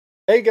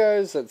Hey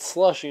guys, it's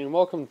Slushy and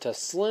welcome to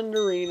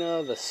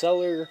Slendrina, the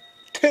Cellar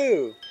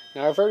 2.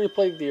 Now I've already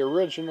played the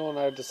original and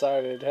I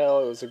decided,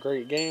 hell, it was a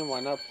great game, why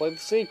not play the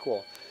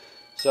sequel?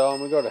 So I'm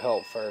going to go to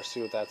help first,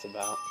 see what that's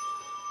about.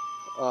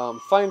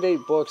 Find 8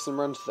 books and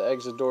run to the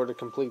exit door to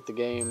complete the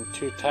game.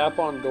 To tap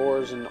on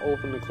doors and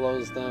open to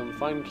close them.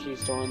 Find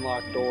keys to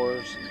unlock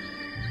doors.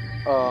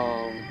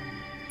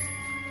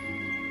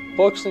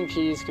 Books and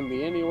keys can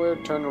be anywhere.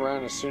 Turn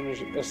around as soon as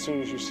you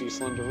see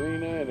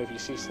Slendrina, and if you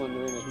see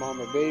Slendrina's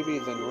mom or baby,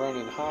 then run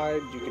and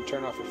hide. You can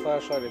turn off your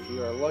flashlight if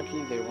you are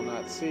lucky. They will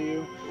not see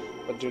you,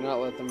 but do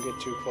not let them get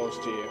too close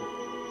to you.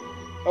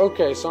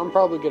 Okay, so I'm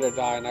probably gonna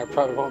die, and I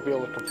probably won't be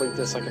able to complete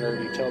this. I can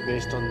already tell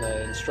based on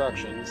the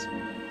instructions.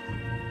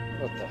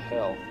 What the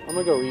hell? I'm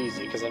gonna go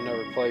easy because I've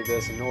never played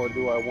this, and nor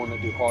do I want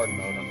to do hard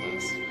mode on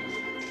this.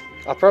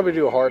 I'll probably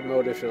do a hard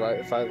mode if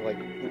I like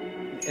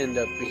end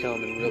up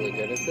becoming really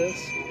good at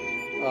this.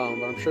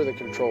 But I'm sure the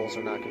controls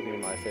are not going to be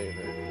my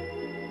favorite.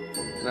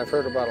 And I've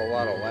heard about a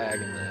lot of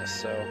lag in this,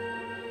 so...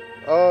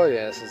 Oh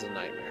yeah, this is a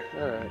nightmare.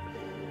 Alright.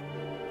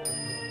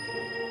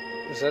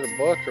 Is that a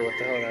book, or what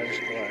the hell did I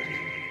just collect?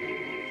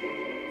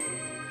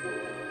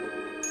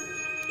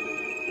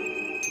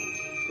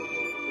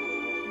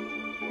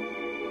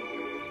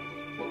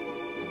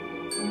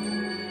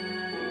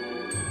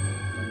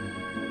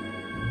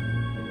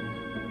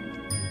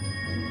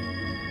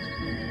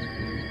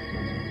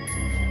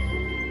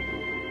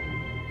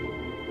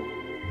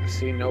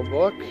 See no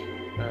book?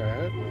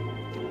 Alright.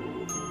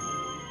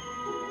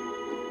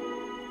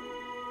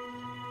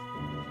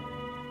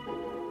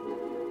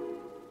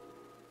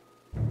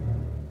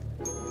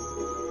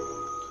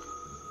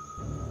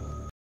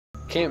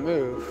 Can't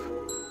move.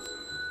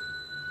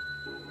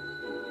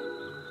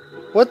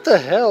 What the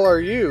hell are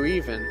you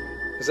even?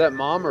 Is that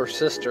mom or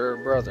sister or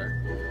brother?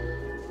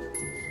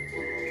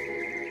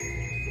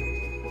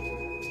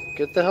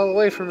 Get the hell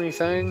away from me,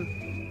 thing.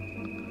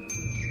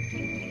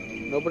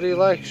 Nobody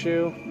likes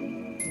you.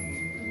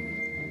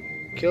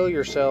 Kill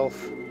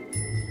yourself.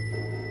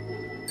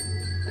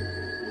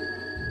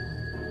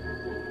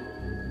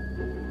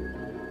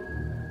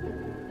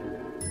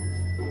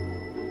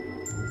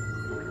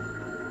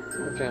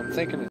 Okay, I'm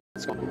thinking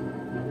it's gone.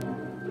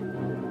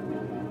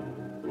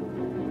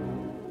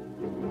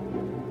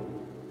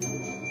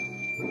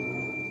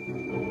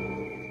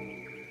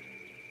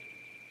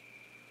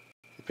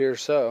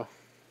 Appears so.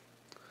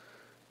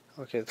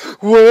 Okay.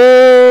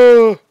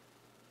 Whoa!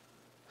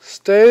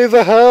 Stay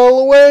the hell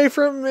away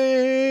from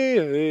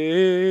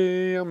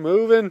me! I'm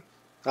moving.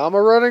 I'm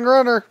a running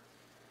runner.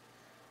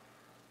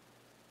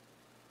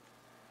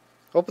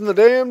 Open the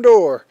damn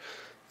door.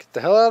 Get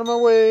the hell out of my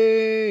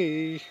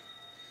way.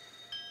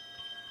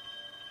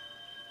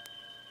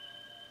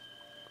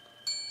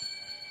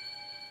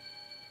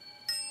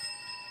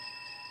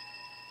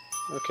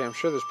 Okay, I'm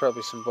sure there's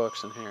probably some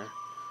books in here.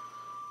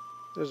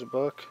 There's a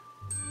book.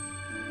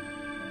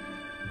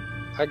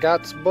 I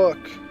got this book.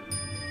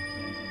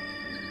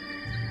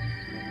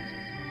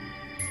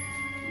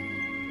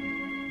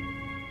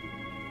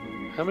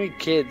 How many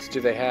kids do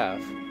they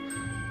have?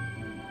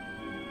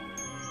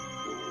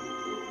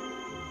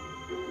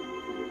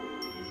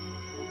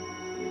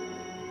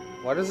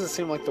 Why does it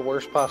seem like the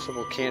worst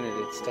possible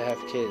candidates to have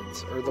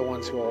kids are the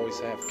ones who always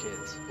have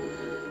kids?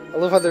 I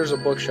love how there's a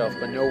bookshelf,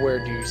 but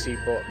nowhere do you see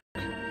book.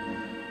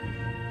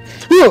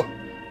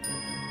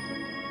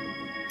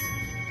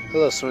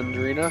 Hello,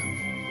 Slendrina.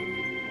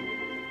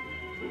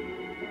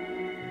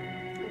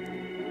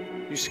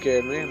 You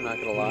scared me, I'm not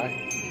gonna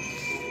lie.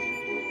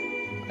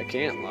 I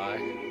can't lie.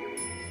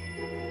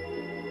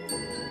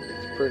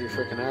 It's pretty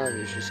freaking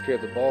obvious. You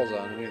scared the balls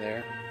out of me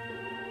there.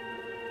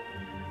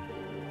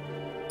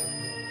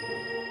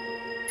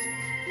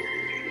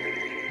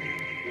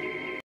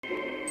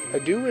 I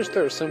do wish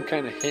there was some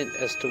kind of hint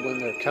as to when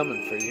they're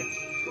coming for you.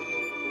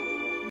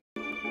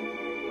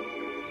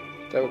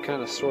 That would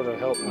kind of sort of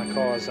help my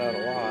cause out a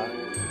lot,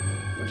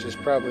 which is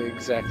probably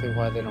exactly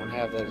why they don't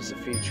have that as a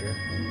feature.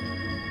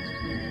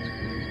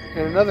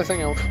 And another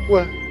thing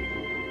what?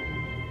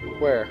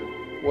 Where?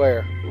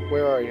 Where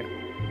are you?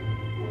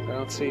 I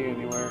don't see you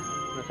anywhere.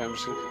 Okay, I'm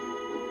just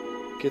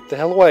gonna... Get the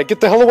hell away! Get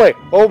the hell away!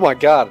 Oh my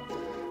god!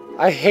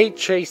 I hate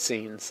chase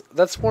scenes.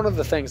 That's one of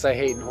the things I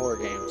hate in horror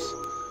games.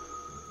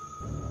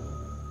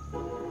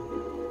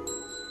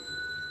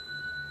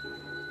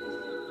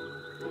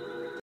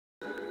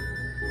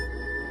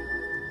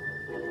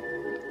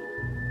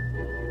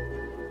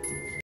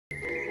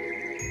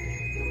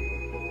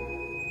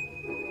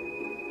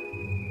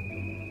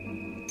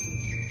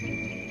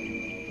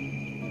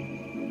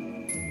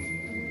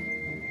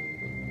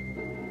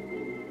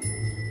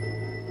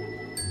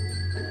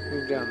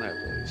 Move down there,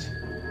 please.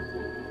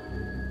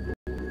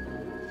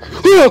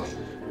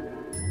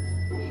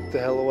 Get the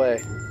hell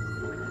away.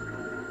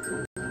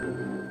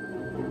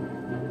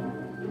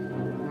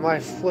 My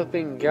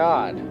flipping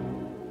god.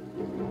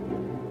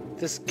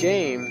 This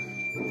game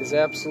is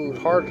absolute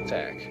heart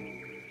attack.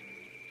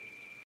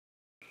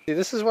 See,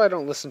 this is why I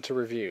don't listen to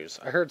reviews.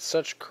 I heard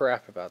such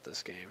crap about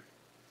this game.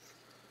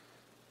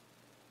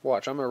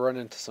 Watch, I'm gonna run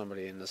into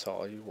somebody in this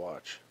hall. You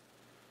watch.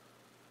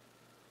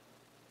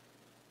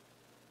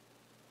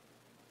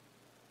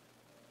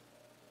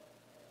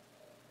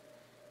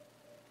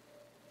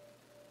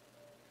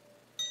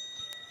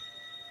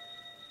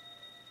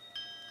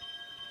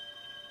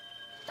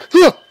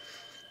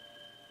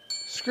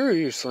 Screw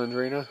you,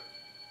 Slendrina.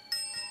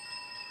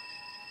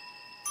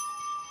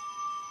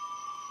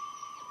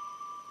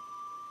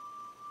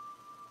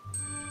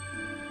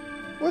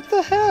 What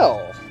the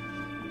hell?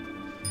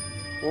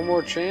 One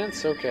more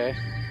chance? Okay.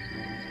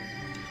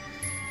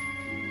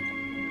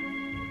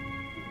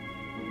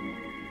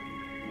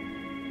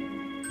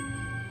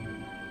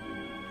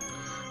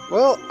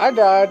 Well, I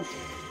died.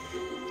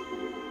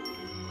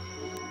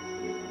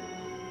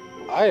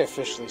 I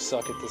officially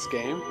suck at this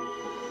game.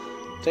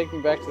 Take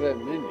me back to that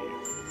menu.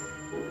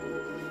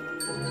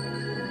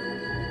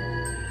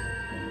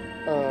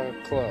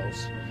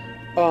 Close.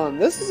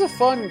 This is a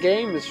fun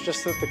game, it's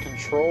just that the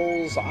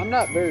controls, I'm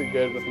not very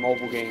good with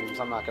mobile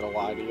games, I'm not gonna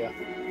lie to you.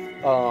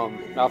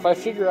 Now if I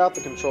figure out the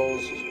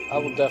controls, I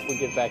will definitely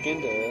get back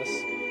into this.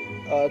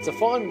 It's a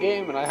fun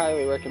game and I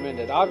highly recommend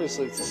it.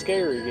 Obviously it's a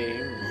scary game,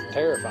 it's a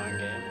terrifying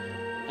game.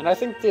 And I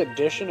think the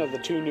addition of the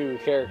 2 new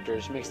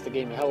characters makes the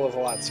game a hell of a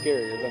lot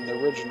scarier than the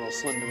original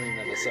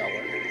Slendrina the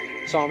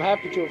Cellar. So I'm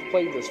happy to have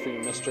played this for you,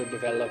 Mr.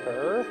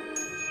 Developer.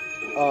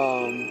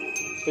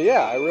 But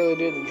yeah, I really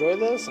did enjoy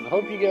this, and I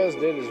hope you guys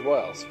did as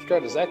well.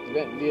 Subscribe to Zach the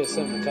Vet and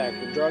DS7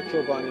 Attacker, Draw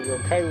Kill Bonnie Girl,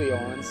 Kylie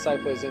Owens,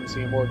 Cyplays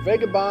MC and more,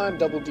 Vagabond,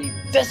 Double D,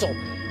 Thistle,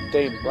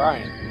 Dave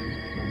Bryan,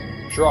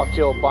 Draw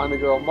Kill Bonnie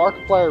Girl,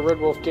 Markiplier, Red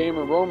Wolf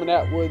Gamer, Roman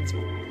Atwood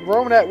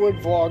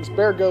Vlogs,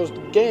 Bear Ghost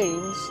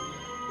Games,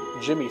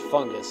 Jimmy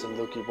Fungus, and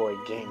Lukey Boy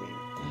Gaming,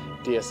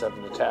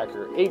 DS7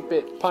 Attacker,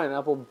 8-Bit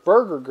Pineapple,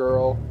 Burger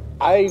Girl,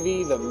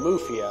 Ivy the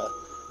Mufia.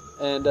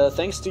 And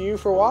thanks to you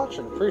for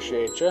watching.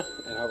 Appreciate you.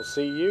 And I will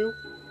see you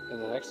in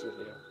the next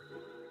video.